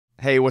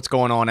Hey, what's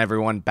going on,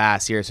 everyone?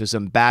 Bass here. So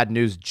some bad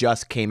news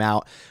just came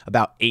out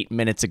about 8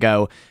 minutes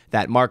ago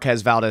that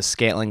Marquez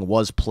Valdes-Scantling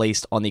was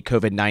placed on the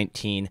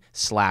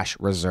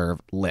COVID-19/reserve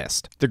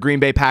list. The Green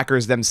Bay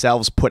Packers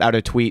themselves put out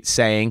a tweet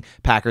saying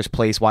Packers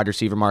place wide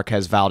receiver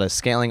Marquez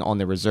Valdes-Scantling on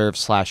the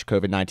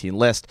reserve/COVID-19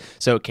 list,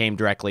 so it came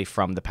directly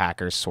from the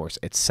Packers source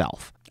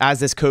itself. As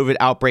this COVID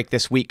outbreak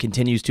this week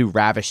continues to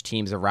ravish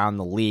teams around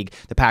the league,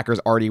 the Packers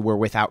already were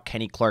without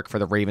Kenny Clark for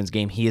the Ravens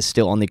game. He is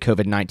still on the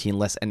COVID-19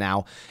 list, and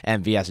now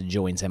MVS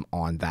joins him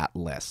on that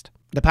list.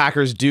 The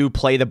Packers do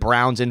play the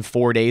Browns in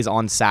 4 days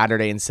on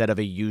Saturday instead of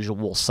a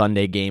usual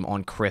Sunday game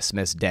on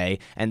Christmas Day,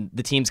 and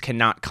the teams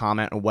cannot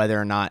comment on whether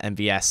or not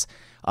MVS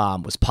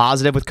was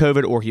positive with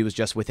COVID or he was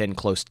just within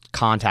close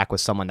contact with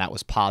someone that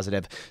was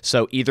positive.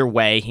 So either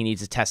way, he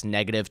needs to test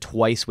negative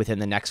twice within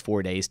the next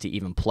 4 days to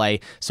even play.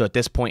 So at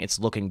this point, it's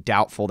looking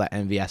doubtful that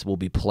MVS will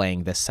be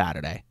playing this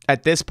Saturday.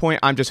 At this point,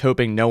 I'm just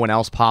hoping no one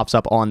else pops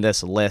up on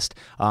this list.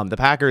 The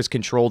Packers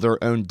control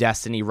their own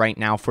destiny right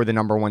now for the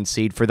 #1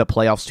 seed for the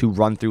playoffs to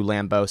run through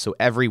Lambeau. So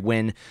every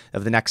win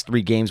of the next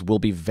 3 games will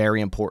be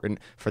very important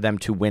for them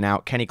to win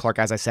out. Kenny Clark,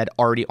 as I said,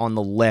 already on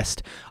the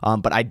list,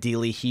 but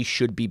ideally he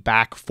should be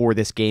back for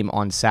this game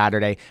on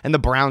Saturday, and the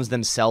Browns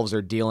themselves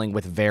are dealing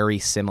with very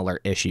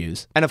similar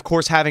issues. And of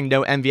course, having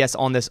no MVS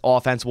on this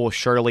offense will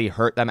surely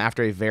hurt them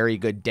after a very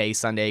good day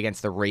Sunday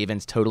against the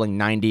Ravens, totaling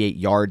 98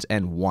 yards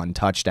and 1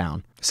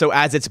 touchdown. So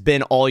as it's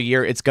been all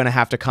year, it's going to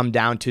have to come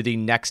down to the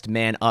next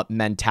man up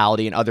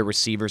mentality, and other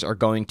receivers are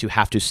going to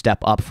have to step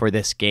up for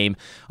this game.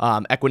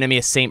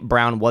 Equanimeous St.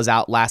 Brown was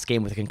out last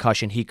game with a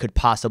concussion. He could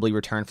possibly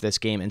return for this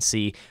game and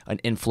see an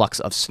influx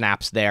of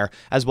snaps there,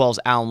 as well as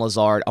Allen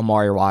Lazard,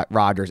 Amari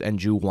Rodgers, and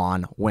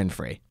Juwan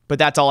Winfrey. But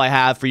that's all I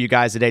have for you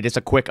guys today. Just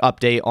a quick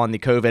update on the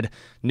COVID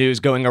news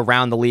going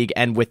around the league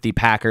and with the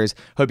Packers.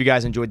 Hope you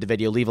guys enjoyed the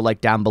video. Leave a like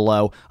down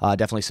below.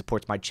 Definitely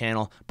supports my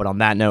channel. But on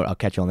that note, I'll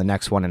catch you on the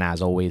next one. And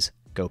as always,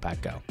 go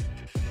Pack Go.